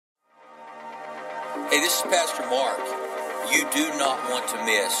Hey, this is Pastor Mark. You do not want to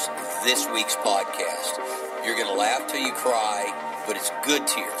miss this week's podcast. You're going to laugh till you cry, but it's good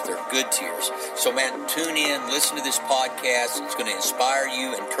tears. They're good tears. So, man, tune in, listen to this podcast. It's going to inspire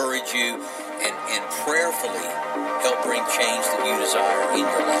you, encourage you, and prayerfully help bring change that you desire in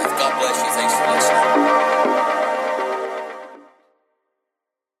your life. God bless you. Thanks for listening.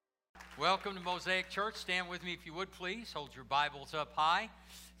 Welcome to Mosaic Church. Stand with me if you would, please. Hold your Bibles up high.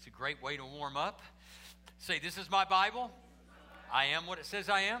 It's a great way to warm up. Say, this is my Bible. I am what it says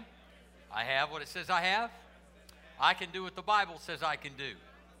I am. I have what it says I have. I can do what the Bible says I can do.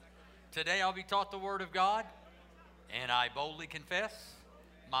 Today I'll be taught the Word of God, and I boldly confess,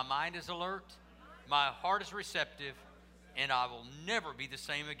 my mind is alert, my heart is receptive, and I will never be the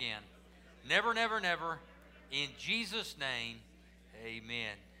same again. Never, never, never. In Jesus' name,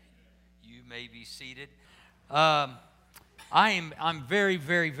 amen. You may be seated. I'm very,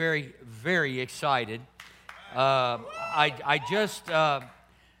 very, very, very excited.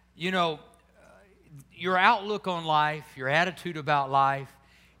 Your outlook on life, your attitude about life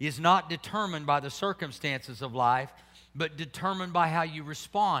is not determined by the circumstances of life, but determined by how you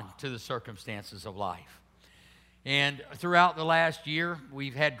respond to the circumstances of life. And throughout the last year,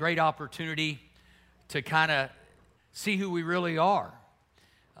 we've had great opportunity to kind of see who we really are.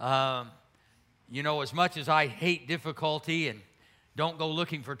 As much as I hate difficulty and don't go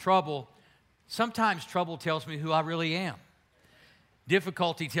looking for trouble, sometimes trouble tells me who I really am.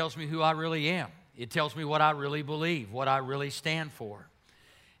 Difficulty tells me who I really am. It tells me what I really believe, what I really stand for.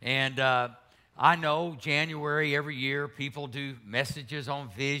 And I know January every year people do messages on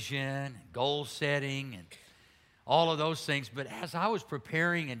vision, goal setting, and all of those things. But as I was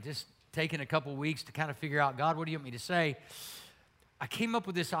preparing and just taking a couple weeks to kind of figure out, God, what do you want me to say? I came up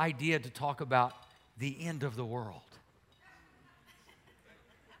with this idea to talk about the end of the world.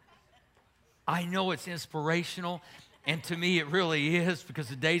 I know it's inspirational, and to me it really is, because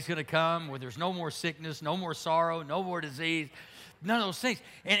the day's going to come where there's no more sickness, no more sorrow, no more disease, none of those things.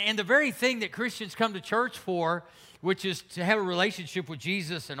 And the very thing that Christians come to church for, which is to have a relationship with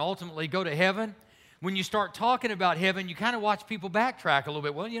Jesus and ultimately go to heaven, when you start talking about heaven, you kind of watch people backtrack a little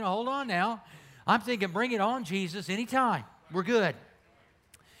bit. Well, hold on now. I'm thinking, bring it on, Jesus, anytime. We're good.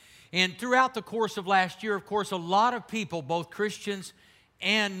 And throughout the course of last year, of course, a lot of people, both Christians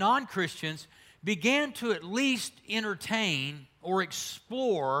and non-Christians, began to at least entertain or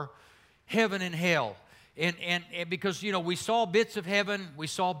explore heaven and hell. And because, we saw bits of heaven, we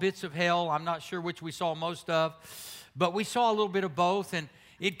saw bits of hell. I'm not sure which we saw most of, but we saw a little bit of both. And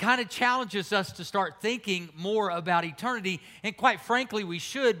it kind of challenges us to start thinking more about eternity. And quite frankly, we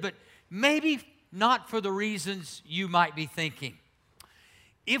should, but maybe not for the reasons you might be thinking.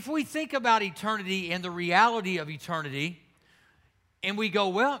 If we think about eternity and the reality of eternity, and we go,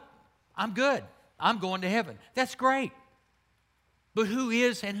 well, I'm good. I'm going to heaven. That's great. But who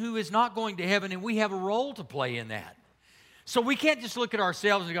is and who is not going to heaven? And we have a role to play in that. So we can't just look at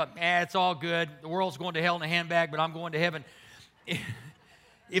ourselves and go, it's all good. The world's going to hell in a handbag, but I'm going to heaven.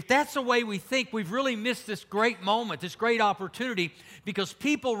 If that's the way we think, we've really missed this great moment, this great opportunity, because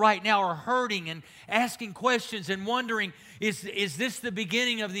people right now are hurting and asking questions and wondering, is this the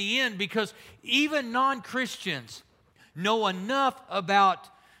beginning of the end? Because even non-Christians know enough about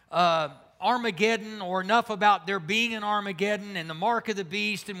Armageddon, or enough about there being an Armageddon and the mark of the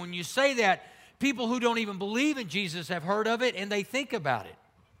beast. And when you say that, people who don't even believe in Jesus have heard of it and they think about it.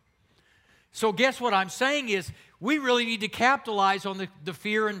 So guess what I'm saying is, we really need to capitalize on the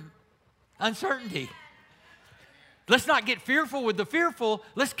fear and uncertainty. Let's not get fearful with the fearful.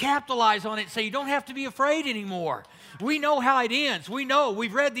 Let's capitalize on it and say, you don't have to be afraid anymore. We know how it ends. We know.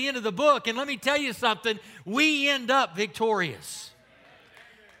 We've read the end of the book. And let me tell you something. We end up victorious.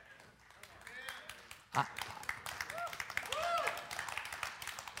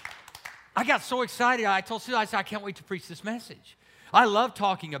 I got so excited. I told Sue, I said, I can't wait to preach this message. I love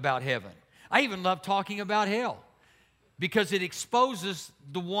talking about heaven. I even love talking about hell, because it exposes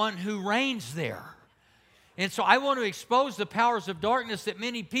the one who reigns there. And so I want to expose the powers of darkness that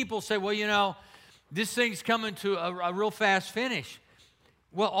many people say, well, this thing's coming to a real fast finish.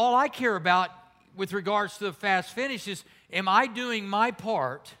 Well, all I care about with regards to the fast finish is, am I doing my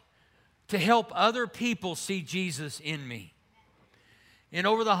part to help other people see Jesus in me? And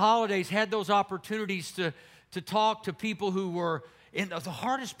over the holidays, had those opportunities to talk to people who were, and the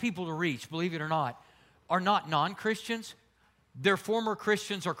hardest people to reach, believe it or not, are not non-Christians. They're former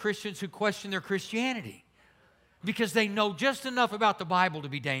Christians or Christians who question their Christianity because they know just enough about the Bible to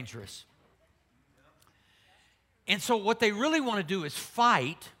be dangerous. And so what they really want to do is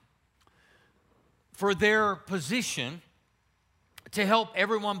fight for their position to help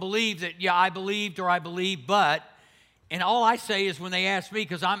everyone believe that, yeah, I believed or I believe, but, and all I say is when they ask me,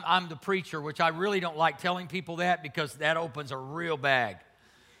 because I'm the preacher, which I really don't like telling people that because that opens a real bag.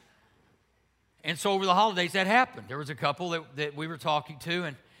 And so over the holidays, that happened. There was a couple that we were talking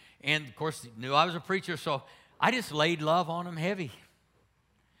to, and of course, knew I was a preacher, so I just laid love on them heavy.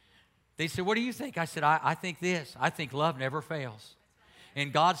 They said, what do you think? I said, I think this. I think love never fails.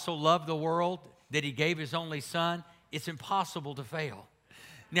 And God so loved the world that He gave His only Son, it's impossible to fail.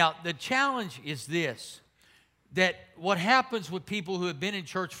 Now, the challenge is this, that what happens with people who have been in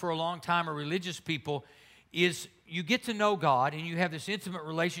church for a long time or religious people is you get to know God and you have this intimate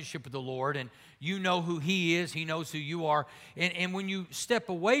relationship with the Lord and you know who He is, He knows who you are. And when you step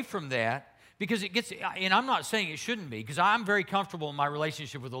away from that, because it gets, and I'm not saying it shouldn't be, because I'm very comfortable in my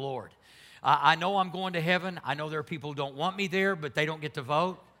relationship with the Lord. I know I'm going to heaven. I know there are people who don't want me there, but they don't get to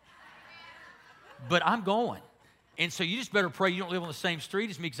vote. But I'm going. And so you just better pray you don't live on the same street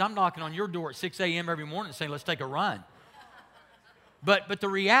as me, because I'm knocking on your door at 6 a.m. every morning saying, let's take a run. But the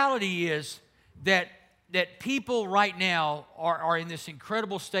reality is that people right now are in this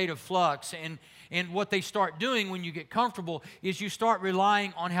incredible state of flux, and what they start doing when you get comfortable is you start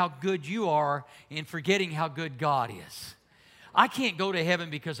relying on how good you are and forgetting how good God is. I can't go to heaven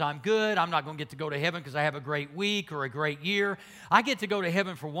because I'm good. I'm not going to get to go to heaven because I have a great week or a great year. I get to go to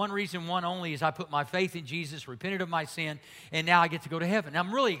heaven for one reason, one only, is I put my faith in Jesus, repented of my sin, and now I get to go to heaven.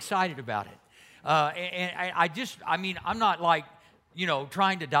 I'm really excited about it. I'm not like,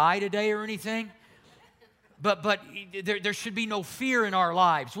 trying to die today or anything. But there should be no fear in our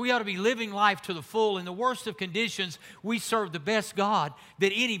lives. We ought to be living life to the full. In the worst of conditions, we serve the best God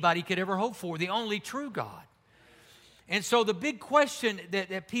that anybody could ever hope for, the only true God. And so the big question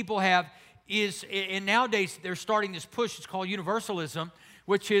that people have is, and nowadays they're starting this push, it's called universalism,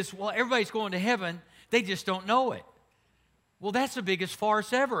 which is, well, everybody's going to heaven, they just don't know it. Well, that's the biggest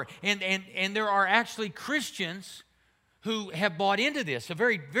farce ever. And there are actually Christians who have bought into this. A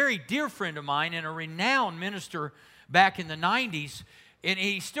very, very dear friend of mine and a renowned minister back in the 90s, and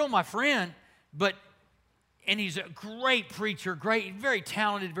he's still my friend, and he's a great preacher, very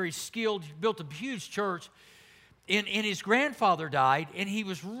talented, very skilled, built a huge church. And his grandfather died, and he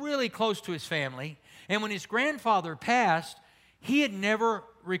was really close to his family. And when his grandfather passed, he had never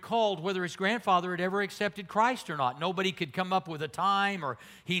recalled whether his grandfather had ever accepted Christ or not. Nobody could come up with a time, or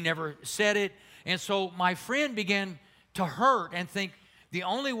he never said it. And so my friend began to hurt and think, the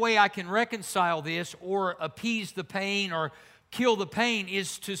only way I can reconcile this or appease the pain or kill the pain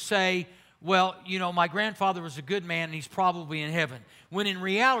is to say, well, my grandfather was a good man and he's probably in heaven. When in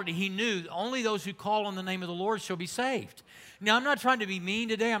reality, he knew only those who call on the name of the Lord shall be saved. Now, I'm not trying to be mean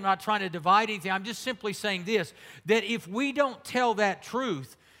today. I'm not trying to divide anything. I'm just simply saying this, that if we don't tell that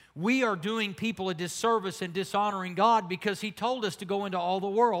truth, we are doing people a disservice and dishonoring God, because He told us to go into all the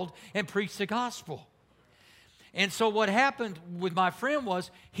world and preach the gospel. And so what happened with my friend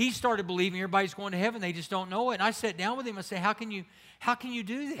was he started believing everybody's going to heaven. They just don't know it. And I sat down with him and said, how can you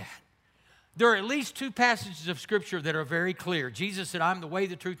do that? There are at least two passages of Scripture that are very clear. Jesus said, I'm the way,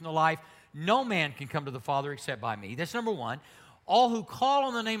 the truth, and the life. No man can come to the Father except by me. That's number one. All who call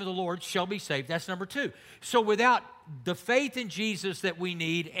on the name of the Lord shall be saved. That's number two. So without the faith in Jesus that we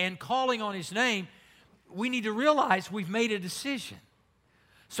need and calling on His name, we need to realize we've made a decision.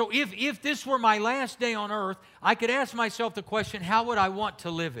 So if this were my last day on earth, I could ask myself the question, how would I want to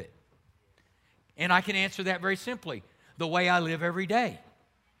live it? And I can answer that very simply, the way I live every day.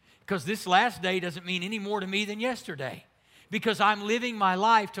 Because this last day doesn't mean any more to me than yesterday. Because I'm living my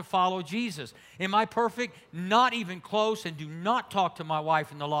life to follow Jesus. Am I perfect? Not even close. And do not talk to my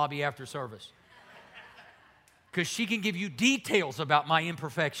wife in the lobby after service. Because she can give you details about my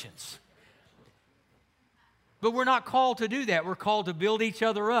imperfections. But we're not called to do that. We're called to build each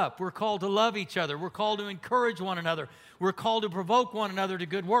other up. We're called to love each other. We're called to encourage one another. We're called to provoke one another to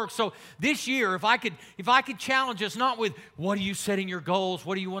good work. So this year, if I could challenge us not with, what are you setting your goals?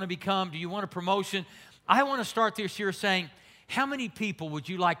 What do you want to become? Do you want a promotion? I want to start this year saying, how many people would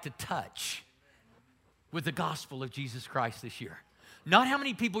you like to touch with the gospel of Jesus Christ this year? Not how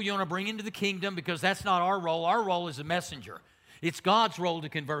many people you want to bring into the kingdom, because that's not our role. Our role is a messenger. It's God's role to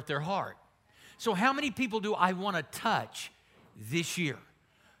convert their heart. So how many people do I want to touch this year?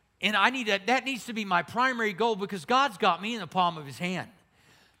 And that needs to be my primary goal, because God's got me in the palm of His hand.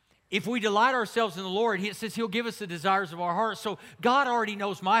 If we delight ourselves in the Lord, He says He'll give us the desires of our heart. So God already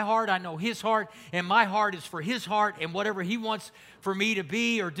knows my heart. I know His heart, and my heart is for His heart, and whatever He wants for me to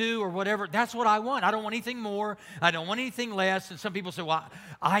be or do or whatever, that's what I want. I don't want anything more. I don't want anything less. And some people say, well,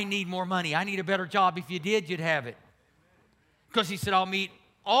 I need more money. I need a better job. If you did, you'd have it. Because He said, I'll meet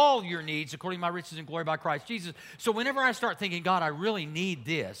all your needs according to my riches and glory by Christ Jesus. So whenever I start thinking, God, I really need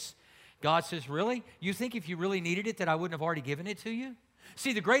this, God says, really? You think if you really needed it that I wouldn't have already given it to you?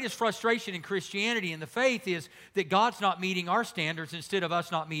 See, the greatest frustration in Christianity and the faith is that God's not meeting our standards instead of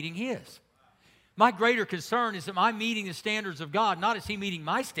us not meeting His. My greater concern is that I'm meeting the standards of God, not is He meeting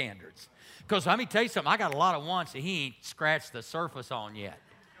my standards. Because let me tell you something, I got a lot of wants that He ain't scratched the surface on yet.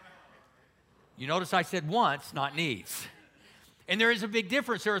 You notice I said wants, not needs. And there is a big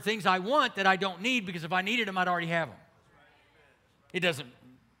difference. There are things I want that I don't need because if I needed them, I'd already have them. It doesn't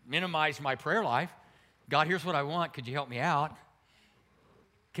minimize my prayer life. God, here's what I want. Could you help me out?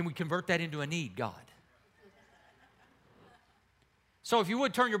 Can we convert that into a need, God? So if you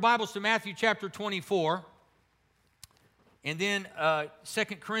would turn your Bibles to Matthew chapter 24 and then 2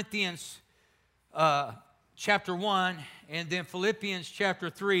 Corinthians chapter 1 and then Philippians chapter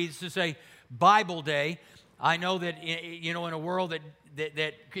 3. This is a Bible day. I know that, you know, in a world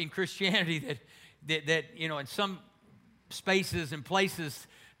that in Christianity that you know, in some spaces and places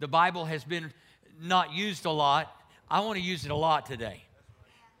the Bible has been not used a lot. I want to use it a lot today.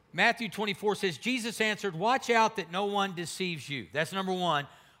 Matthew 24 says, Jesus answered, watch out that no one deceives you. That's number one.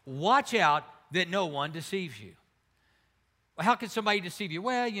 Watch out that no one deceives you. Well, how can somebody deceive you?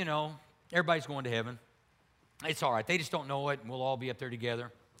 Well, you know, everybody's going to heaven. It's all right. They just don't know it, and we'll all be up there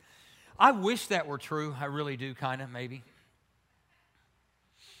together. I wish that were true. I really do, kind of, maybe.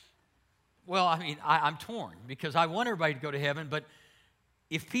 Well, I mean, I'm torn because I want everybody to go to heaven, but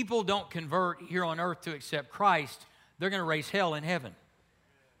if people don't convert here on earth to accept Christ, they're going to raise hell in heaven.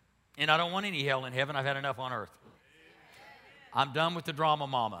 And I don't want any hell in heaven. I've had enough on earth. I'm done with the drama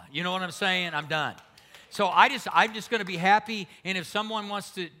mama. You know what I'm saying? I'm done. So I'm just going to be happy, and if someone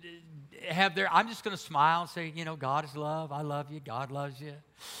wants to have I'm just going to smile and say, you know, God is love. I love you. God loves you.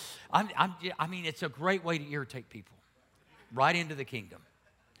 I mean, it's a great way to irritate people right into the kingdom.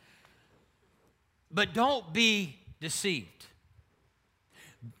 But don't be deceived.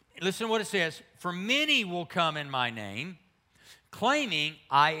 Listen to what it says. For many will come in my name, claiming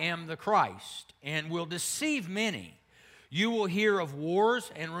I am the Christ, and will deceive many. You will hear of wars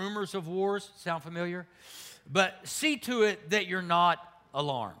and rumors of wars. Sound familiar? But see to it that you're not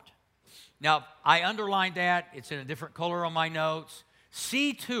alarmed. Now, I underlined that. It's in a different color on my notes.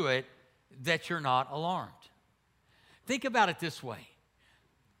 See to it that you're not alarmed. Think about it this way.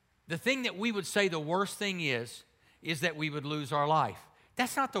 The thing that we would say the worst thing is that we would lose our life.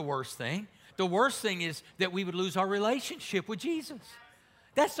 That's not the worst thing. The worst thing is that we would lose our relationship with Jesus.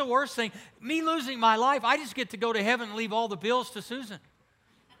 That's the worst thing. Me losing my life, I just get to go to heaven and leave all the bills to Susan.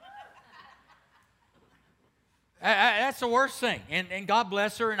 That's the worst thing. And God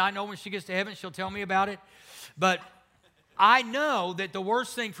bless her, and I know when she gets to heaven, she'll tell me about it. But I know that the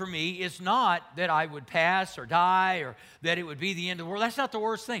worst thing for me is not that I would pass or die or that it would be the end of the world. That's not the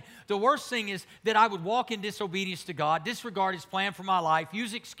worst thing. The worst thing is that I would walk in disobedience to God, disregard His plan for my life,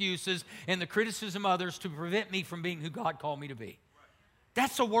 use excuses and the criticism of others to prevent me from being who God called me to be.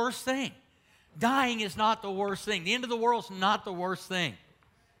 That's the worst thing. Dying is not the worst thing. The end of the world is not the worst thing.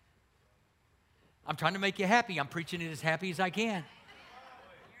 I'm trying to make you happy. I'm preaching it as happy as I can.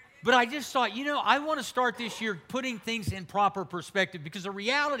 But I just thought, you know, I want to start this year putting things in proper perspective because the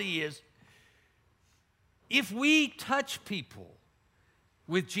reality is, if we touch people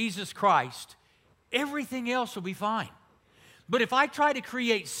with Jesus Christ, everything else will be fine. But if I try to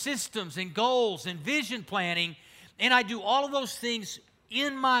create systems and goals and vision planning, and I do all of those things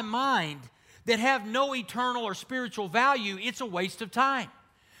in my mind that have no eternal or spiritual value, it's a waste of time.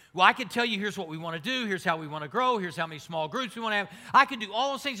 Well, I could tell you, here's what we want to do, here's how we want to grow, here's how many small groups we want to have. I could do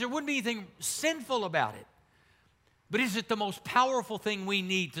all those things. There wouldn't be anything sinful about it. But is it the most powerful thing we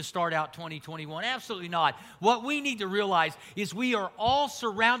need to start out 2021? Absolutely not. What we need to realize is we are all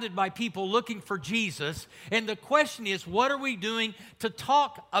surrounded by people looking for Jesus. And the question is, what are we doing to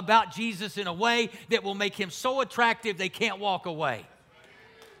talk about Jesus in a way that will make Him so attractive they can't walk away?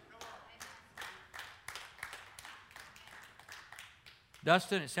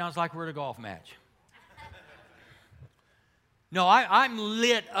 Dustin, it sounds like we're at a golf match. No, I'm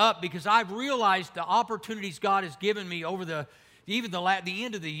lit up because I've realized the opportunities God has given me over the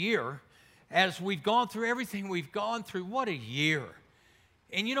end of the year as we've gone through everything we've gone through. What a year.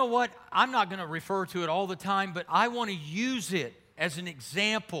 And you know what? I'm not going to refer to it all the time, but I want to use it as an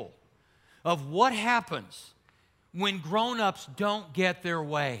example of what happens when grown-ups don't get their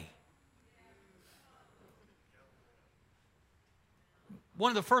way. One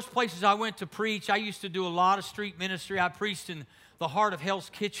of the first places I went to preach, I used to do a lot of street ministry. I preached in the heart of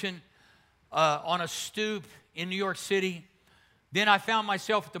Hell's Kitchen on a stoop in New York City. Then I found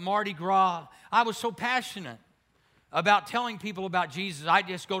myself at the Mardi Gras. I was so passionate about telling people about Jesus. I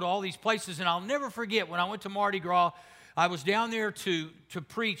just go to all these places, and I'll never forget when I went to Mardi Gras, I was down there to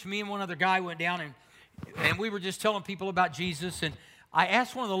preach. Me and one other guy went down, and we were just telling people about Jesus. And I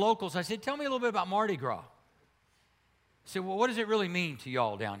asked one of the locals, I said, tell me a little bit about Mardi Gras. I said, well, what does it really mean to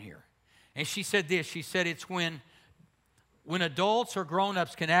y'all down here? And she said this. She said, it's when adults or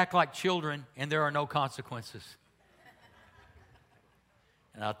grown-ups can act like children and there are no consequences.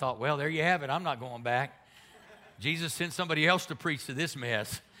 And I thought, well, there you have it. I'm not going back. Jesus sent somebody else to preach to this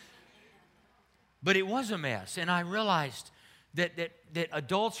mess. But it was a mess, and I realized that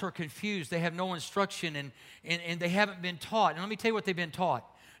adults are confused. They have no instruction, and they haven't been taught. And let me tell you what they've been taught.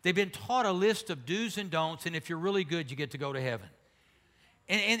 They've been taught a list of do's and don'ts, and if you're really good, you get to go to heaven.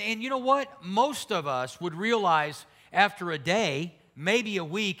 And you know what? Most of us would realize after a day, maybe a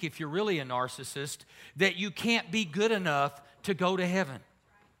week if you're really a narcissist, that you can't be good enough to go to heaven.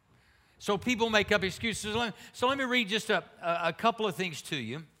 So people make up excuses. So let me read just a couple of things to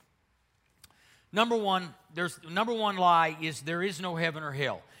you. Number one lie is there is no heaven or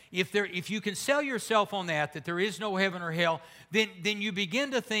hell. If you can sell yourself on that there is no heaven or hell, then you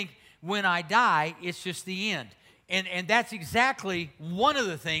begin to think when I die, it's just the end. And that's exactly one of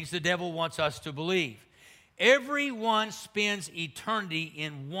the things the devil wants us to believe. Everyone spends eternity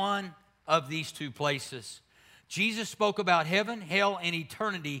in one of these two places. Jesus spoke about heaven, hell, and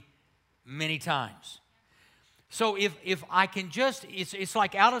eternity many times. So if I can just, it's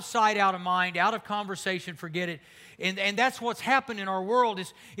like out of sight, out of mind, out of conversation, forget it. And that's what's happened in our world.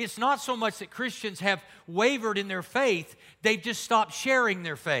 It's not so much that Christians have wavered in their faith, they've just stopped sharing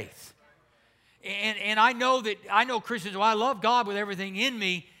their faith. And I know Christians, well, I love God with everything in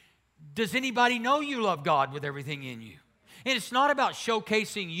me. Does anybody know you love God with everything in you? And it's not about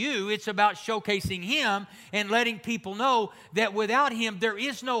showcasing you, it's about showcasing Him and letting people know that without Him, there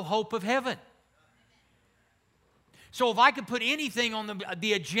is no hope of heaven. So if I could put anything on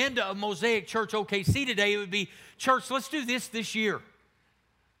the agenda of Mosaic Church OKC today, it would be, church, let's do this year.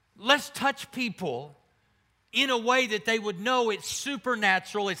 Let's touch people in a way that they would know it's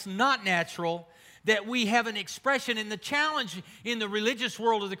supernatural, it's not natural, that we have an expression. And the challenge in the religious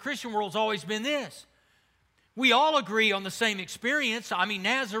world or the Christian world has always been this. We all agree on the same experience. I mean,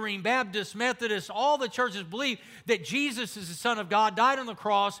 Nazarene, Baptist, Methodist, all the churches believe that Jesus is the Son of God, died on the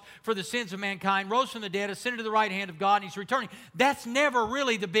cross for the sins of mankind, rose from the dead, ascended to the right hand of God, and He's returning. That's never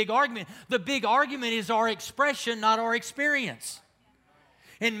really the big argument. The big argument is our expression, not our experience.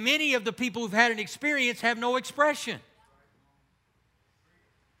 And many of the people who've had an experience have no expression.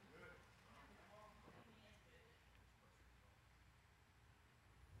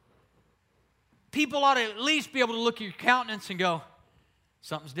 People ought to at least be able to look at your countenance and go,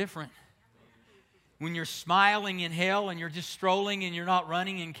 something's different. When you're smiling in hell and you're just strolling and you're not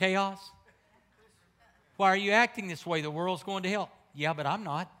running in chaos, why are you acting this way? The world's going to hell. Yeah, but I'm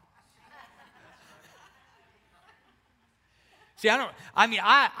not. See,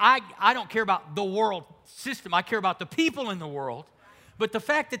 I don't care about the world system. I care about the people in the world. But the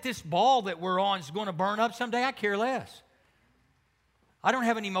fact that this ball that we're on is going to burn up someday, I care less. I don't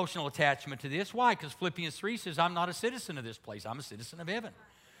have an emotional attachment to this. Why? Because Philippians 3 says I'm not a citizen of this place. I'm a citizen of heaven.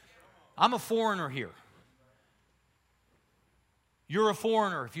 I'm a foreigner here. You're a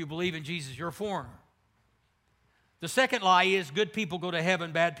foreigner. If you believe in Jesus, you're a foreigner. The second lie is good people go to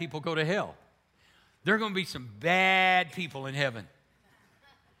heaven, bad people go to hell. There are going to be some bad people in heaven,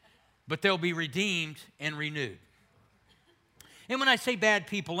 but they'll be redeemed and renewed. And when I say bad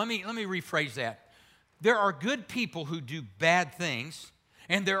people, let me rephrase that. There are good people who do bad things,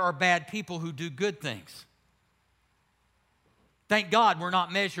 and there are bad people who do good things. Thank God we're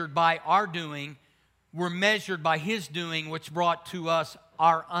not measured by our doing. We're measured by His doing, which brought to us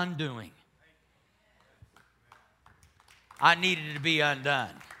our undoing. I needed to be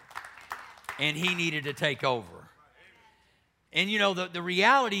undone, and He needed to take over. And you know, the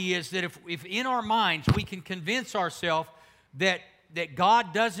reality is that if in our minds we can convince ourselves that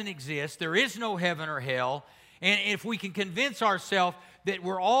God doesn't exist, there is no heaven or hell, and if we can convince ourselves that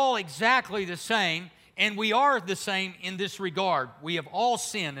we're all exactly the same, and we are the same in this regard, we have all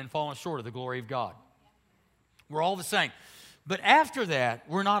sinned and fallen short of the glory of God. We're all the same. But after that,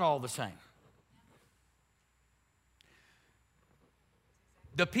 we're not all the same.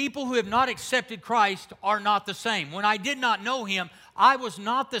 The people who have not accepted Christ are not the same. When I did not know Him, I was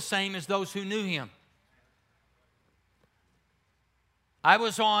not the same as those who knew Him. I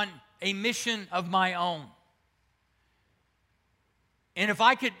was on a mission of my own. And if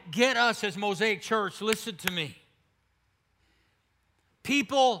I could get us as Mosaic Church, listen to me.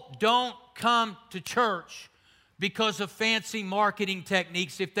 People don't come to church because of fancy marketing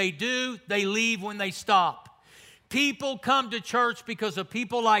techniques. If they do, they leave when they stop. People come to church because of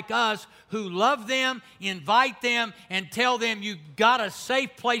people like us who love them, invite them, and tell them you got a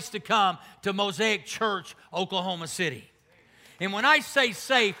safe place to come to Mosaic Church, Oklahoma City. And when I say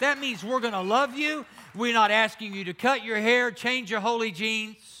safe, that means we're going to love you. We're not asking you to cut your hair, change your holy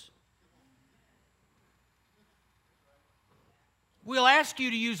jeans. We'll ask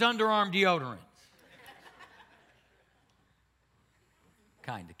you to use underarm deodorant.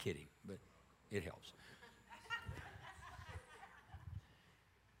 Kind of kidding, but it helps.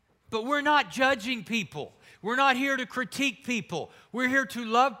 But we're not judging people. We're not here to critique people. We're here to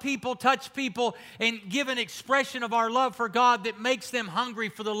love people, touch people, and give an expression of our love for God that makes them hungry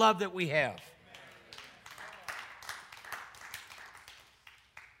for the love that we have.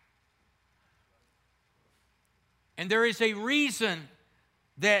 And there is a reason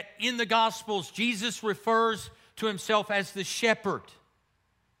that in the Gospels, Jesus refers to himself as the shepherd.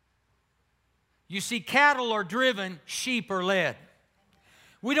 You see, cattle are driven, sheep are led.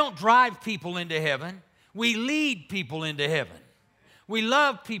 We don't drive people into heaven. We lead people into heaven. We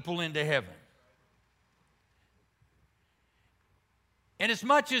love people into heaven. And as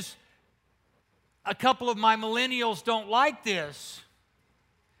much as a couple of my millennials don't like this,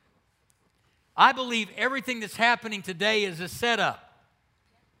 I believe everything that's happening today is a setup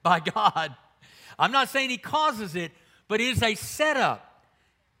by God. I'm not saying He causes it, but it is a setup.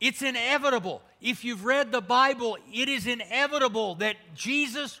 It's inevitable. If you've read the Bible, it is inevitable that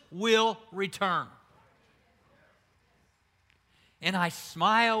Jesus will return. And I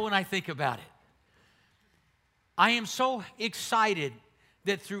smile when I think about it. I am so excited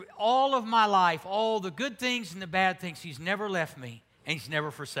that through all of my life, all the good things and the bad things, He's never left me and He's never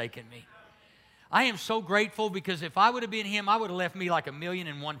forsaken me. I am so grateful because if I would have been Him, I would have left me like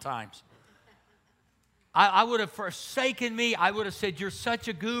 1,000,001 times. I would have forsaken me. I would have said, you're such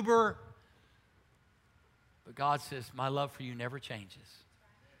a goober. But God says, my love for you never changes.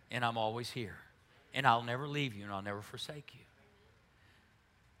 And I'm always here. And I'll never leave you and I'll never forsake you.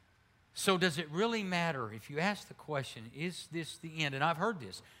 So does it really matter if you ask the question, is this the end? And I've heard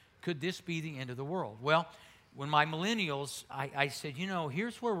this. Could this be the end of the world? Well, when my millennials, I said, you know,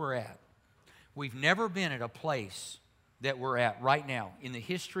 here's where we're at. We've never been at a place that we're at right now in the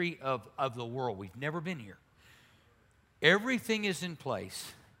history of the world. We've never been here. Everything is in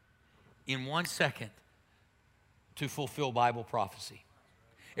place in 1 second to fulfill Bible prophecy.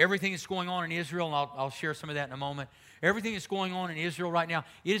 Everything that's going on in Israel, and I'll share some of that in a moment. Everything that's going on in Israel right now,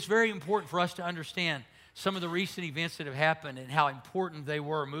 it is very important for us to understand some of the recent events that have happened and how important they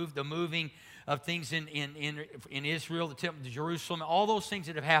were. The moving of things in Israel, the temple to Jerusalem, all those things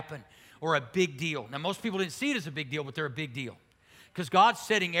that have happened are a big deal. Now, most people didn't see it as a big deal, but they're a big deal. Because God's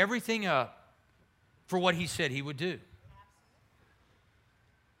setting everything up for what He said He would do.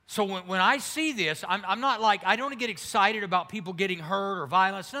 So when I see this, I'm not like, I don't get excited about people getting hurt or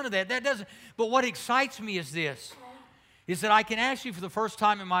violence, none of that. That doesn't, but what excites me is this, is that I can actually, for the first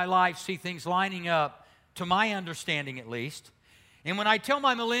time in my life, see things lining up, to my understanding at least. And when I tell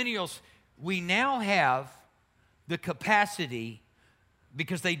my millennials, we now have the capacity,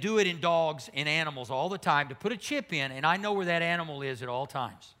 because they do it in dogs and animals all the time, to put a chip in, and I know where that animal is at all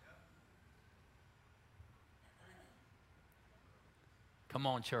times. Come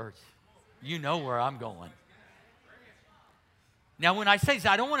on, church. You know where I'm going. Now, when I say this,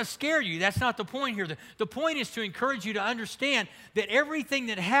 I don't want to scare you. That's not the point here. The point is to encourage you to understand that everything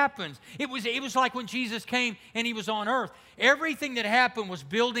that happens, it was like when Jesus came and He was on earth. Everything that happened was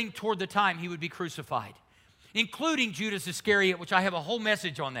building toward the time He would be crucified, including Judas Iscariot, which I have a whole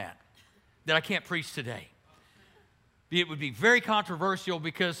message on that I can't preach today. It would be very controversial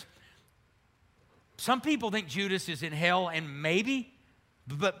because some people think Judas is in hell, and maybe,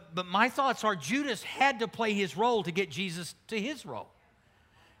 but my thoughts are Judas had to play his role to get Jesus to his role.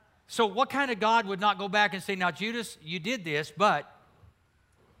 So what kind of God would not go back and say, now Judas, you did this, but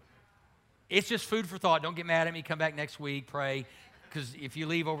it's just food for thought. Don't get mad at me. Come back next week, pray, because if you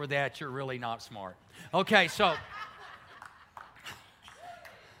leave over that, you're really not smart. Okay, so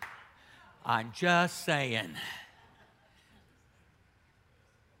I'm just saying.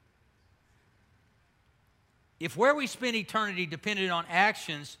 If where we spend eternity depended on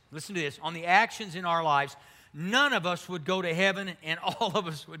actions, listen to this, on the actions in our lives, none of us would go to heaven and all of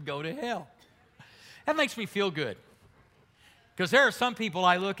us would go to hell. That makes me feel good. Because there are some people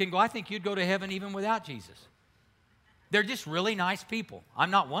I look and go, I think you'd go to heaven even without Jesus. They're just really nice people. I'm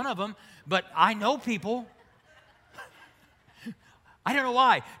not one of them, but I know people. I don't know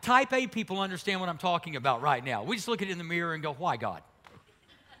why. Type A people understand what I'm talking about right now. We just look at it in the mirror and go, why, God?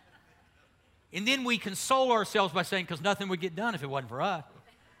 And then we console ourselves by saying, because nothing would get done if it wasn't for us.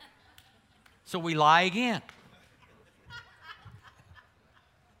 So we lie again.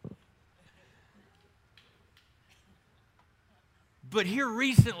 But here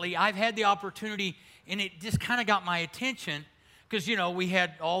recently, I've had the opportunity, and it just kind of got my attention because, we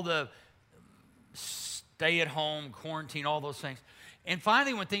had all the stay at home, quarantine, all those things. And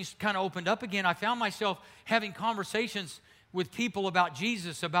finally, when things kind of opened up again, I found myself having conversations with people about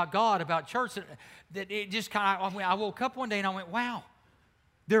Jesus, about God, about church, that it just kind of, I woke up one day and I went, wow,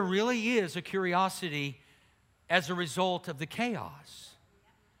 there really is a curiosity as a result of the chaos.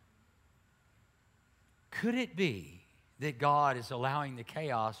 Could it be that God is allowing the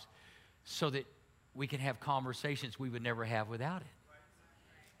chaos so that we can have conversations we would never have without it?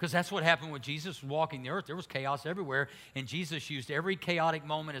 Because that's what happened when Jesus was walking the earth. There was chaos everywhere, and Jesus used every chaotic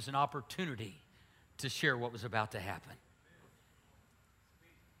moment as an opportunity to share what was about to happen.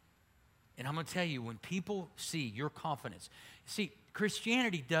 And I'm going to tell you, when people see your confidence, see,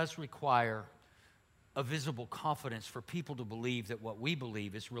 Christianity does require a visible confidence for people to believe that what we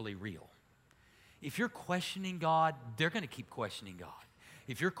believe is really real. If you're questioning God, they're going to keep questioning God.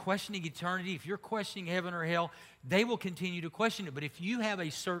 If you're questioning eternity, if you're questioning heaven or hell, they will continue to question it. But if you have a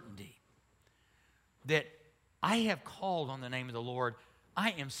certainty that I have called on the name of the Lord,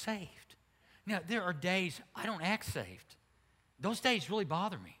 I am saved. Now, there are days I don't act saved. Those days really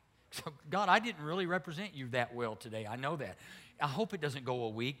bother me. So, God, I didn't really represent you that well today. I know that. I hope it doesn't go a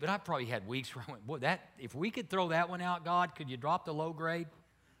week, but I've probably had weeks where I went, boy, if we could throw that one out, God, could you drop the low grade?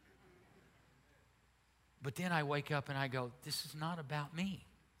 But then I wake up and I go, this is not about me.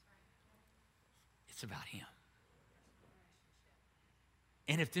 It's about Him.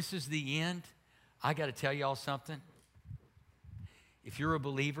 And if this is the end, I got to tell y'all something. If you're a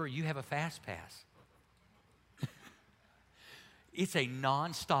believer, you have a fast pass. It's a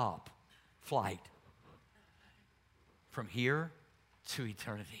nonstop flight from here to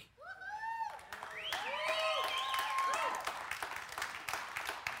eternity.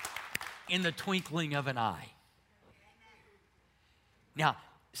 In the twinkling of an eye. Now,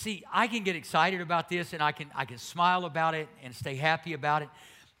 see, I can get excited about this and I can smile about it and stay happy about it.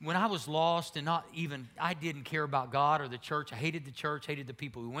 When I was lost and I didn't care about God or the church. I hated the church, hated the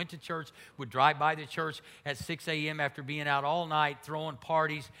people who went to church, would drive by the church at 6 a.m. after being out all night throwing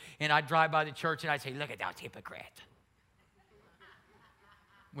parties. And I'd drive by the church and I'd say, look at those hypocrites.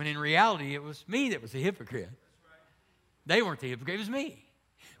 When in reality, it was me that was the hypocrite. They weren't the hypocrite, it was me.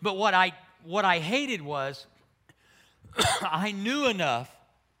 But what I hated was I knew enough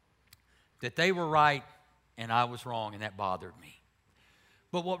that they were right and I was wrong, and that bothered me.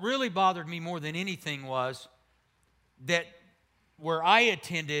 But what really bothered me more than anything was that where I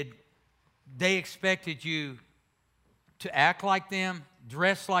attended, they expected you to act like them,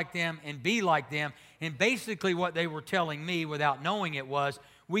 dress like them, and be like them. And basically what they were telling me without knowing it was,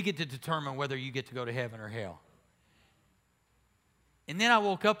 we get to determine whether you get to go to heaven or hell. And then I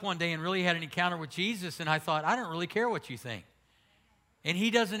woke up one day and really had an encounter with Jesus, and I thought, I don't really care what you think. And He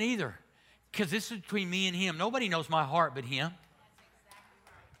doesn't either, because this is between me and Him. Nobody knows my heart but Him.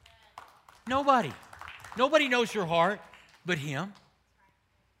 Nobody. Nobody knows your heart but Him.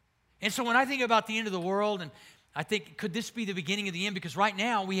 And so when I think about the end of the world, and I think, could this be the beginning of the end? Because right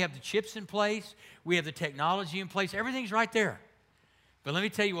now we have the chips in place, we have the technology in place, everything's right there. But let me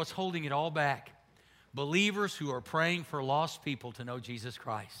tell you what's holding it all back. Believers who are praying for lost people to know Jesus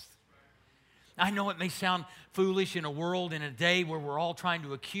Christ. I know it may sound foolish in a world, in a day where we're all trying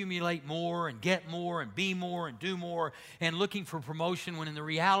to accumulate more and get more and be more and do more and looking for promotion, when in the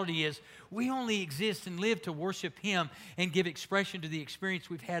reality is we only exist and live to worship Him and give expression to the experience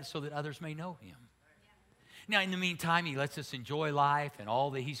we've had so that others may know Him. Now, in the meantime, He lets us enjoy life and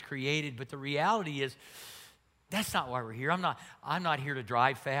all that He's created, but the reality is that's not why we're here. I'm not here to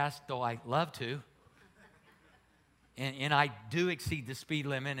drive fast, though I love to. And I do exceed the speed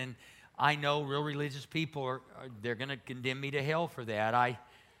limit, and I know real religious people they're going to condemn me to hell for that. I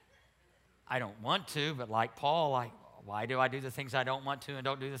don't want to, but like Paul, why do I do the things I don't want to and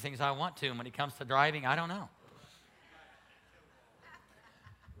don't do the things I want to? And when it comes to driving, I don't know.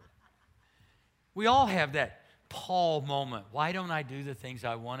 We all have that Paul moment. Why don't I do the things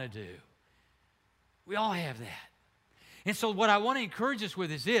I want to do? We all have that. And so what I want to encourage us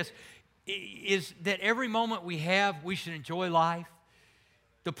with is this, is that every moment we have, we should enjoy life.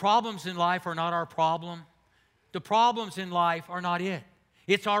 The problems in life are not our problem. The problems in life are not it.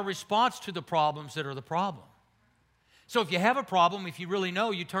 It's our response to the problems that are the problem. So if you have a problem, if you really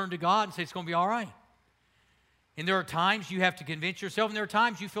know, you turn to God and say, it's going to be all right. And there are times you have to convince yourself, and there are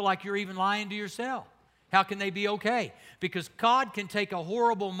times you feel like you're even lying to yourself. How can they be okay? Because God can take a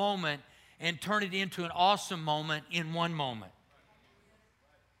horrible moment and turn it into an awesome moment in one moment,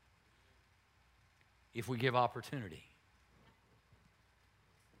 if we give opportunity.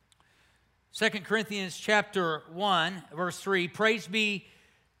 2 Corinthians chapter 1, verse 3, praise be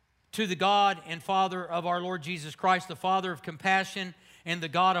to the God and Father of our Lord Jesus Christ, the Father of compassion and the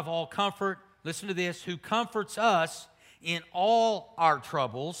God of all comfort. Listen to this, who comforts us in all our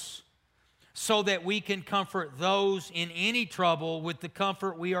troubles, so that we can comfort those in any trouble with the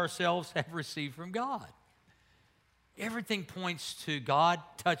comfort we ourselves have received from God. Everything points to God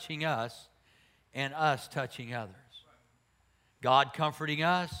touching us and us touching others. God comforting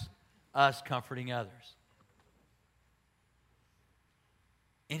us comforting others.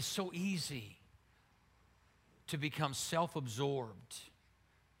 And it's so easy to become self-absorbed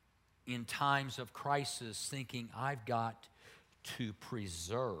in times of crisis, thinking I've got to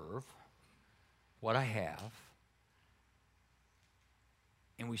preserve what I have.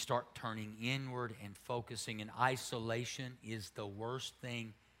 And we start turning inward and focusing, and isolation is the worst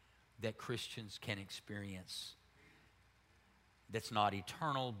thing that Christians can experience. That's not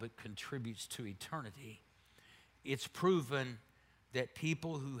eternal, but contributes to eternity. It's proven that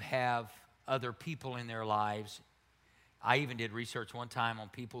people who have other people in their lives, I even did research one time on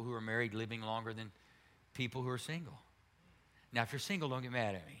people who are married living longer than people who are single. Now, if you're single, don't get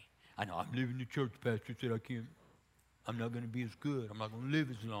mad at me. I know, I'm living the church, pastor said I'm not going to be as good. I'm not going to live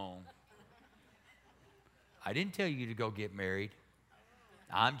as long. I didn't tell you to go get married.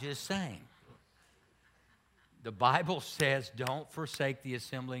 I'm just saying. The Bible says, don't forsake the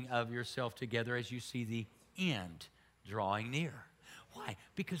assembling of yourself together as you see the end drawing near. Why?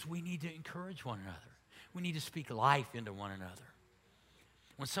 Because we need to encourage one another. We need to speak life into one another.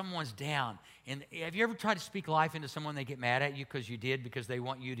 When someone's down, and have you ever tried to speak life into someone, they get mad at you because you did, because they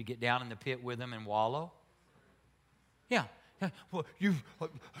want you to get down in the pit with them and wallow? Yeah. Well,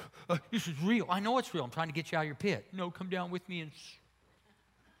 this is real. I know it's real. I'm trying to get you out of your pit. No, come down with me and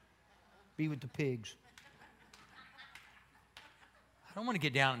be with the pigs. I don't want to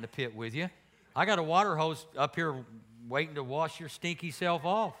get down in the pit with you. I got a water hose up here waiting to wash your stinky self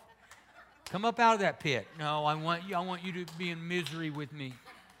off. Come up out of that pit. No, I want you to be in misery with me.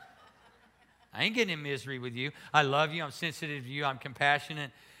 I ain't getting in misery with you. I love you. I'm sensitive to you. I'm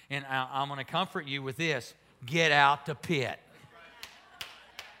compassionate. And I'm going to comfort you with this. Get out the pit.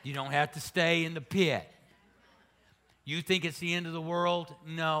 You don't have to stay in the pit. You think it's the end of the world?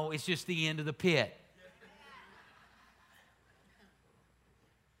 No, it's just the end of the pit.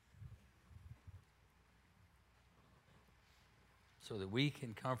 So that we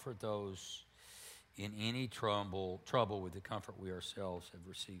can comfort those in any trouble with the comfort we ourselves have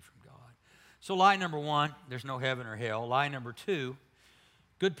received from God. So lie number one, there's no heaven or hell. Lie number two,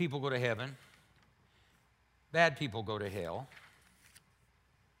 good people go to heaven. Bad people go to hell.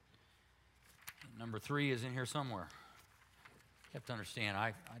 Number three is in here somewhere. You have to understand,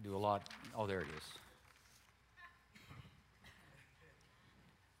 I do a lot. Oh, there it is.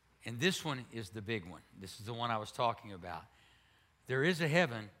 And this one is the big one. This is the one I was talking about. There is a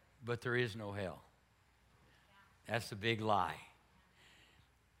heaven, but there is no hell. That's the big lie.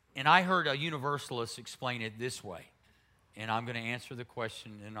 And I heard a universalist explain it this way. And I'm going to answer the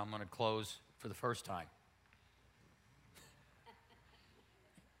question, and I'm going to close for the first time.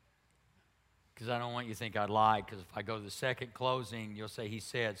 Because I don't want you to think I'd lie, because if I go to the second closing, you'll say he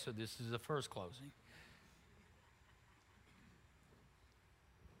said, so this is the first closing.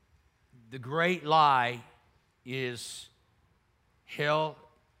 The great lie is hell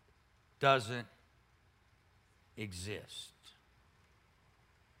doesn't exist.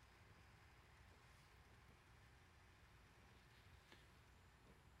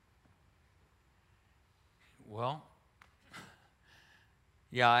 Well,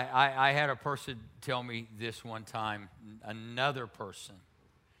 yeah, I had a person tell me this one time, another person.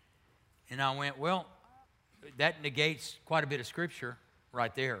 And I went, well, that negates quite a bit of Scripture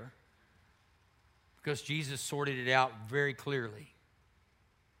right there, because Jesus sorted it out very clearly.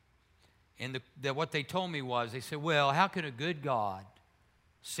 And what they told me was, they said, well, how can a good God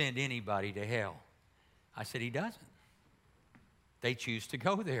send anybody to hell? I said, he doesn't. They choose to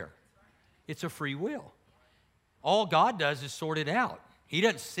go there. It's a free will. All God does is sort it out. He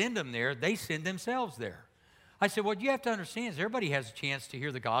doesn't send them there. They send themselves there. I said, what you have to understand is everybody has a chance to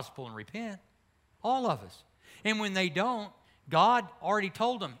hear the gospel and repent. All of us. And when they don't, God already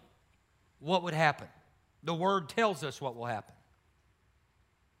told them what would happen. The Word tells us what will happen.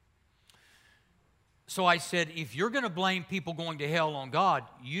 So I said, if you're going to blame people going to hell on God,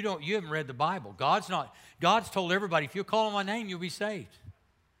 you haven't read the Bible. God's told everybody, if you call on my name, you'll be saved.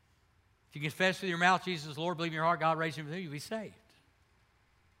 If you confess with your mouth Jesus is Lord, believe in your heart God raised him from the dead, you'll be saved.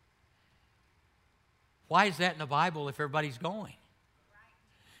 Why is that in the Bible if everybody's going?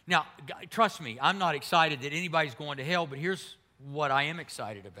 Now, trust me, I'm not excited that anybody's going to hell, but here's what I am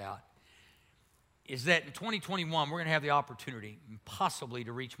excited about. is that in 2021, we're going to have the opportunity possibly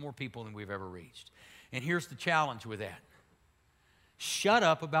to reach more people than we've ever reached. And here's the challenge with that. Shut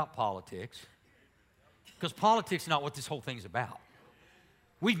up about politics, because politics is not what this whole thing's about.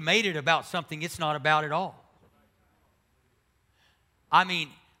 We've made it about something it's not about at all. I mean,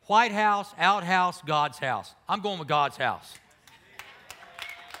 White House, outhouse, God's house. I'm going with God's house.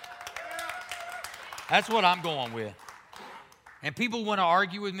 That's what I'm going with. And people want to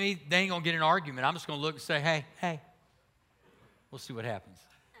argue with me, they ain't going to get an argument. I'm just going to look and say, hey, we'll see what happens.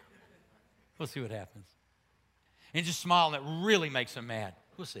 We'll see what happens. And just smile, and that really makes them mad.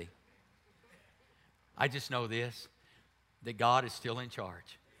 We'll see. I just know this, that God is still in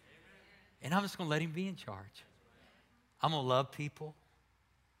charge. And I'm just going to let him be in charge. I'm going to love people.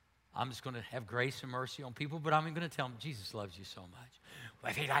 I'm just going to have grace and mercy on people, but I'm going to tell them, Jesus loves you so much.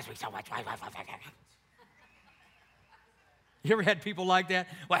 Well, if he loves me so much, you ever had people like that?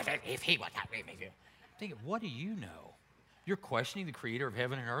 Well, if he was not me, thinking, what do you know? You're questioning the creator of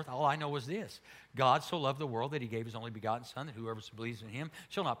heaven and earth. All I know is this. God so loved the world that he gave his only begotten Son, that whoever believes in him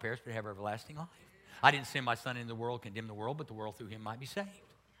shall not perish but have everlasting life. I didn't send my Son into the world, condemn the world, but the world through him might be saved.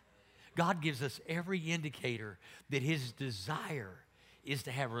 God gives us every indicator that his desire is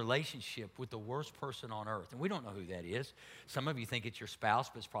to have a relationship with the worst person on earth. And we don't know who that is. Some of you think it's your spouse,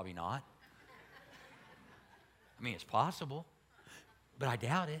 but it's probably not. I mean, it's possible, but I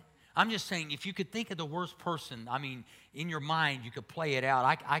doubt it. I'm just saying, if you could think of the worst person, I mean, in your mind, you could play it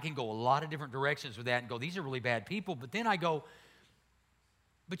out. I can go a lot of different directions with that and go, these are really bad people. But then I go,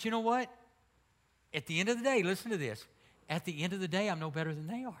 but you know what? At the end of the day, listen to this. At the end of the day, I'm no better than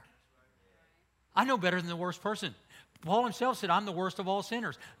they are. I know better than the worst person. Paul himself said, I'm the worst of all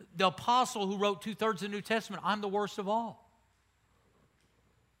sinners. The apostle who wrote 2/3 of the New Testament, I'm the worst of all.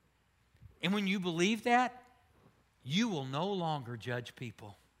 And when you believe that, you will no longer judge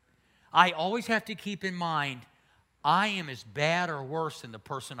people. I always have to keep in mind, I am as bad or worse than the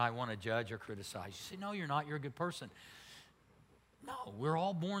person I want to judge or criticize. You say, no, you're not. You're a good person. No, we're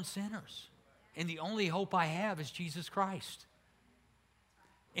all born sinners. And the only hope I have is Jesus Christ.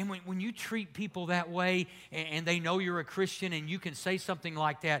 And when you treat people that way and they know you're a Christian and you can say something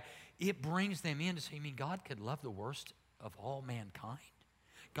like that, it brings them in to say, I mean, God could love the worst of all mankind.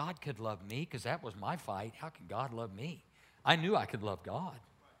 God could love me because that was my fight. How can God love me? I knew I could love God.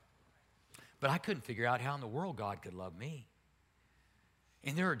 But I couldn't figure out how in the world God could love me.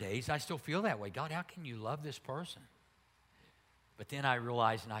 And there are days I still feel that way. God, how can you love this person? But then I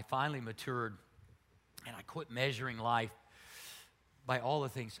realized, and I finally matured, and I quit measuring life by all the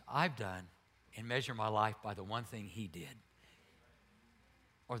things I've done and measure my life by the one thing he did,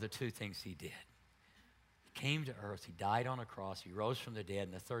 or the two things he did. He came to earth, he died on a cross, he rose from the dead,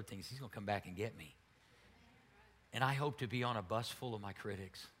 and the third thing is he's going to come back and get me. And I hope to be on a bus full of my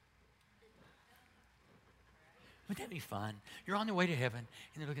critics. Wouldn't that be fun? You're on the way to heaven,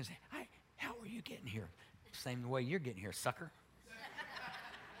 and they're looking and say, hey, how are you getting here? Same way you're getting here, sucker.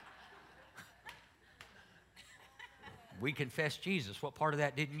 We confessed Jesus. What part of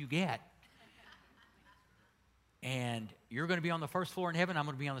that didn't you get? And you're going to be on the first floor in heaven. I'm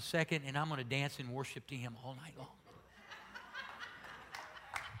going to be on the second, and I'm going to dance and worship to him all night long.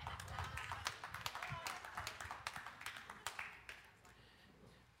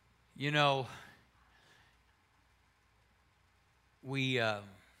 You know, we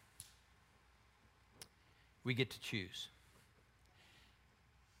get to choose.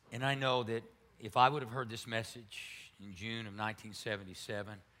 And I know that if I would have heard this message in June of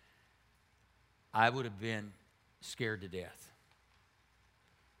 1977, I would have been scared to death.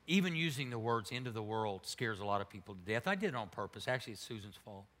 Even using the words end of the world scares a lot of people to death. I did it on purpose. Actually, it's Susan's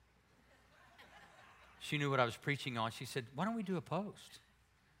fault. She knew what I was preaching on. She said, why don't we do a post?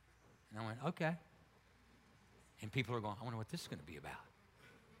 And I went, okay. And people are going, I wonder what this is going to be about.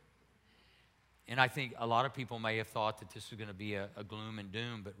 And I think a lot of people may have thought that this was going to be a gloom and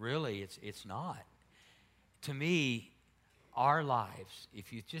doom, but really it's not. To me, our lives,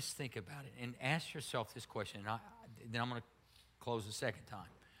 if you just think about it and ask yourself this question, and then I'm going to close the second time.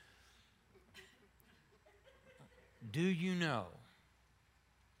 Do you know?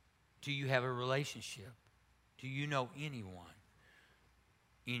 Do you have a relationship? Do you know anyone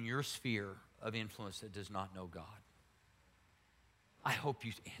in your sphere of influence that does not know God? I hope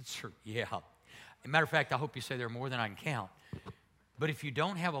you answer, yeah. As a matter of fact, I hope you say there are more than I can count. But if you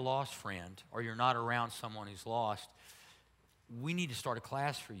don't have a lost friend or you're not around someone who's lost, we need to start a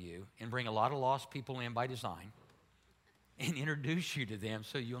class for you and bring a lot of lost people in by design and introduce you to them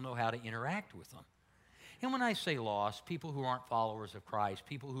so you'll know how to interact with them. And when I say lost, people who aren't followers of Christ,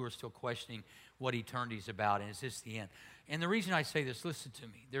 people who are still questioning what eternity is about, and is this the end? And the reason I say this, listen to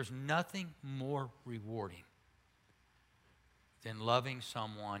me, there's nothing more rewarding than loving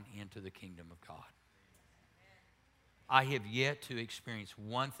someone into the kingdom of God. I have yet to experience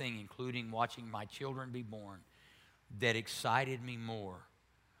one thing, including watching my children be born, that excited me more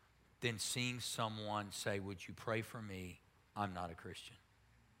than seeing someone say, would you pray for me? I'm not a Christian.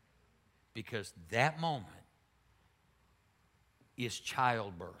 Because that moment is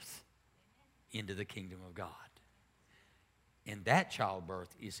childbirth into the kingdom of God. And that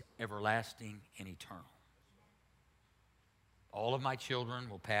childbirth is everlasting and eternal. All of my children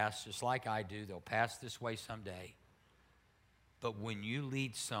will pass just like I do. They'll pass this way someday. But when you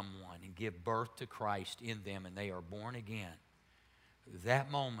lead someone and give birth to Christ in them and they are born again,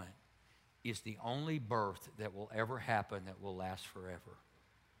 that moment is the only birth that will ever happen that will last forever.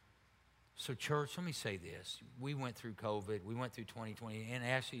 So church, let me say this. We went through COVID. We went through 2020, and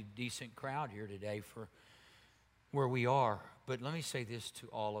actually a decent crowd here today for where we are. But let me say this to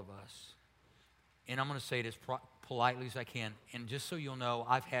all of us. And I'm going to say it as politely as I can. And just so you'll know,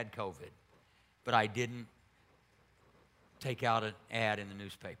 I've had COVID, but I didn't take out an ad in the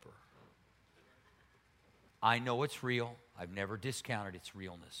newspaper. I know it's real. I've never discounted its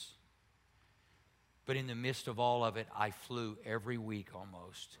realness. But in the midst of all of it, I flew every week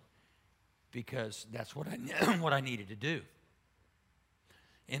almost because that's what I needed to do.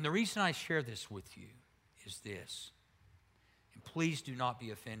 And the reason I share this with you is this. And please do not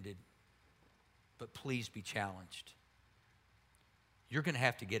be offended, but please be challenged. You're going to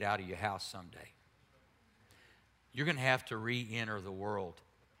have to get out of your house someday. You're going to have to re-enter the world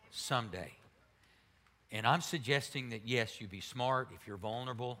someday. And I'm suggesting that, yes, you be smart. If you're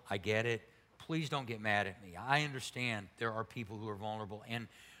vulnerable, I get it. Please don't get mad at me. I understand there are people who are vulnerable and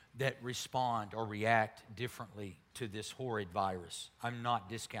that respond or react differently to this horrid virus. I'm not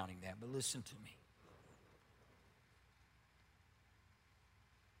discounting that, but listen to me.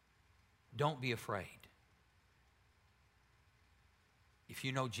 Don't be afraid. If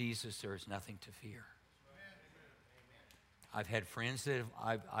you know Jesus, there is nothing to fear. I've had friends that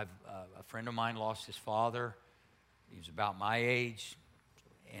a friend of mine lost his father. He was about my age,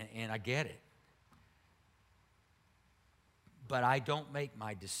 and I get it. But I don't make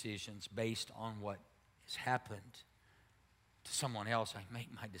my decisions based on what has happened to someone else. I make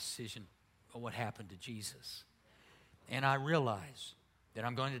my decision on what happened to Jesus. And I realize that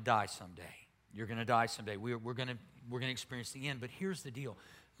I'm going to die someday. You're going to die someday. We're going to experience the end. But here's the deal.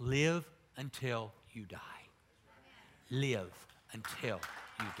 Live until you die. Live until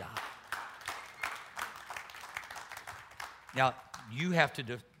you die. Now, you have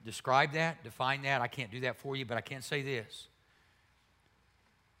to describe that, define that. I can't do that for you, but I can say this.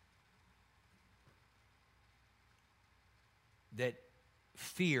 That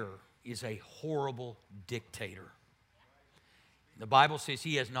fear is a horrible dictator. The Bible says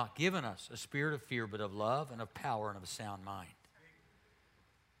He has not given us a spirit of fear, but of love and of power and of a sound mind.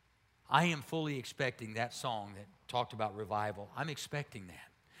 I am fully expecting that song that talked about revival. I'm expecting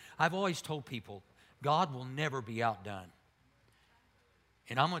that. I've always told people, God will never be outdone.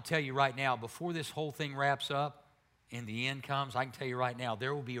 And I'm going to tell you right now, before this whole thing wraps up and the end comes, I can tell you right now,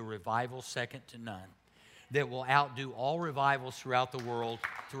 there will be a revival second to none that will outdo all revivals throughout the world,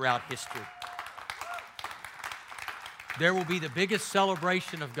 throughout history. There will be the biggest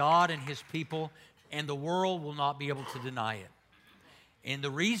celebration of God and His people, and the world will not be able to deny it. And the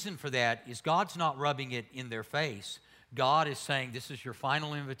reason for that is God's not rubbing it in their face. God is saying, this is your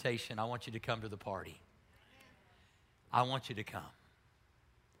final invitation. I want you to come to the party. I want you to come.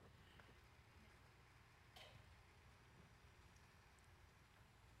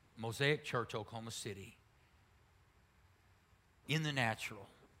 Mosaic Church, Oklahoma City, in the natural,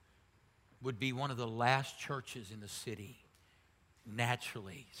 would be one of the last churches in the city,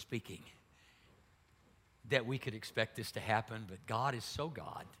 naturally speaking, that we could expect this to happen. But God is so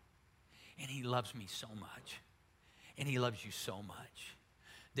God, and He loves me so much, and He loves you so much,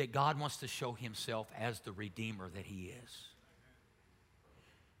 that God wants to show Himself as the Redeemer that He is.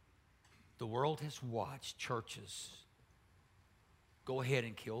 The world has watched churches go ahead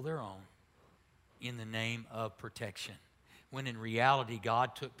and kill their own in the name of protection, when in reality,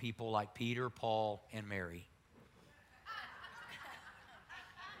 God took people like Peter, Paul, and Mary.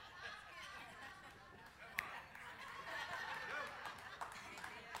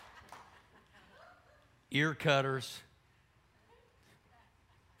 Ear cutters,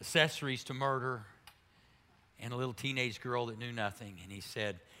 accessories to murder, and a little teenage girl that knew nothing. And He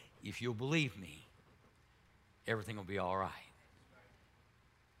said, if you'll believe me, everything will be all right.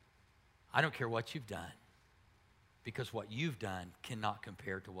 I don't care what you've done, because what you've done cannot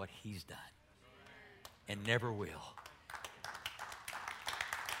compare to what He's done, and never will.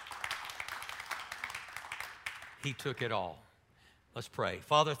 He took it all. Let's pray.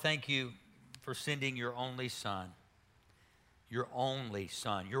 Father, thank you for sending your only Son. Your only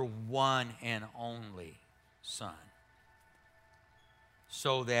Son. Your one and only Son.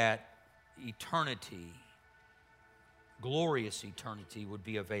 So that eternity, glorious eternity, would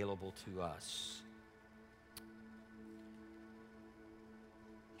be available to us.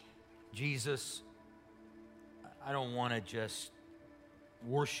 Jesus, I don't want to just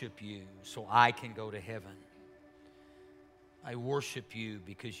worship you so I can go to heaven. I worship you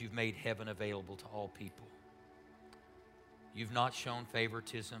because you've made heaven available to all people. You've not shown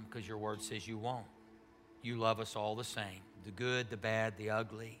favoritism because your word says you won't. You love us all the same, the good, the bad, the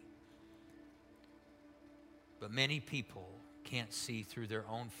ugly. But many people can't see through their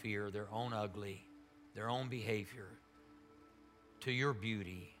own fear, their own ugly, their own behavior to your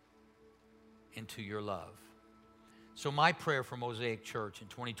beauty and to your love. So my prayer for Mosaic Church in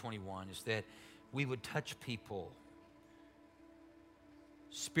 2021 is that we would touch people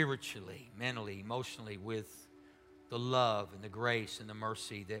spiritually, mentally, emotionally with the love and the grace and the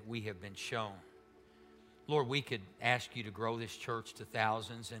mercy that we have been shown. Lord, we could ask you to grow this church to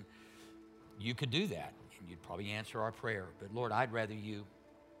thousands, and you could do that, and you'd probably answer our prayer. But Lord, I'd rather you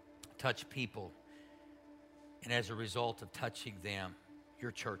touch people, and as a result of touching them,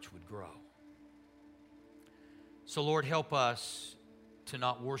 your church would grow. So Lord, help us to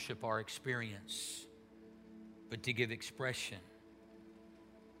not worship our experience, but to give expression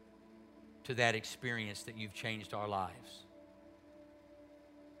to that experience that you've changed our lives.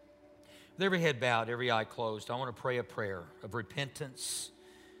 With every head bowed, every eye closed, I want to pray a prayer of repentance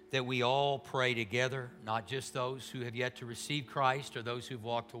that we all pray together, not just those who have yet to receive Christ or those who've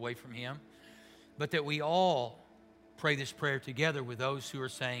walked away from Him, but that we all pray this prayer together with those who are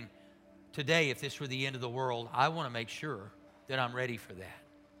saying, today, if this were the end of the world, I want to make sure that I'm ready for that.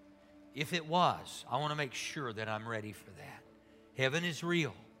 If it was, I want to make sure that I'm ready for that. Heaven is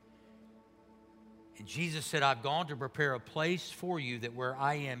real. And Jesus said, I've gone to prepare a place for you that where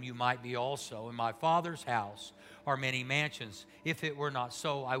I am, you might be also. In my Father's house are many mansions. If it were not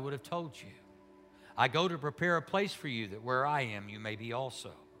so, I would have told you. I go to prepare a place for you that where I am, you may be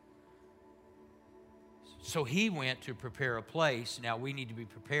also. So He went to prepare a place. Now we need to be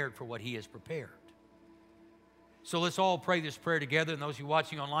prepared for what He has prepared. So let's all pray this prayer together. And those of you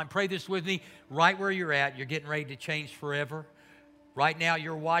watching online, pray this with me right where you're at. You're getting ready to change forever. Right now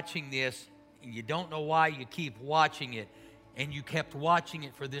you're watching this. And you don't know why you keep watching it. And you kept watching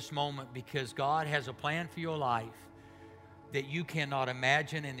it for this moment because God has a plan for your life that you cannot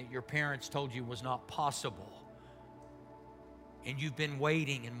imagine and that your parents told you was not possible. And you've been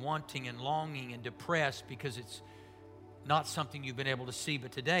waiting and wanting and longing and depressed because it's not something you've been able to see.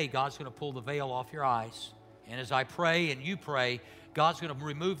 But today, God's going to pull the veil off your eyes. And as I pray and you pray, God's going to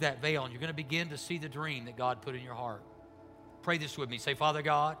remove that veil and you're going to begin to see the dream that God put in your heart. Pray this with me. Say, Father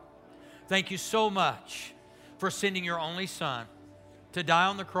God, thank you so much for sending your only Son to die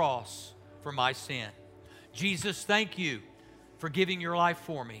on the cross for my sin. Jesus, thank you for giving your life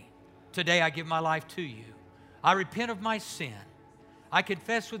for me. Today, I give my life to you. I repent of my sin. I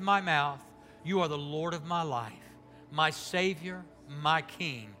confess with my mouth, you are the Lord of my life, my Savior, my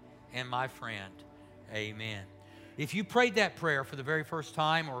King, and my friend. Amen. If you prayed that prayer for the very first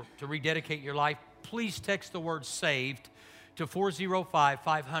time or to rededicate your life, please text the word SAVED to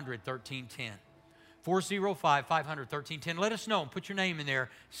 405-500-1310. 405-500-1310. Let us know and put your name in there,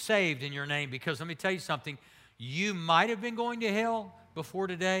 saved in your name, because let me tell you something. You might have been going to hell before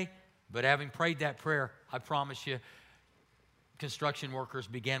today, but having prayed that prayer, I promise you, construction workers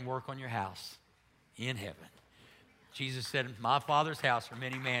began work on your house in heaven. Jesus said, in my Father's house are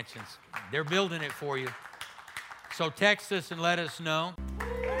many mansions. They're building it for you. So text us and let us know.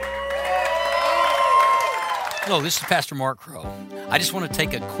 Hello, this is Pastor Mark Crow. I just want to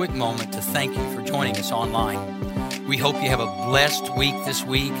take a quick moment to thank you for joining us online. We hope you have a blessed week this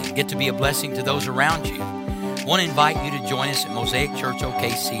week and get to be a blessing to those around you. I want to invite you to join us at Mosaic Church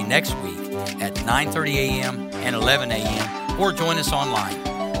OKC next week at 9:30 a.m. and 11 a.m. or join us online.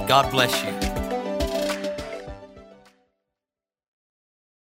 God bless you.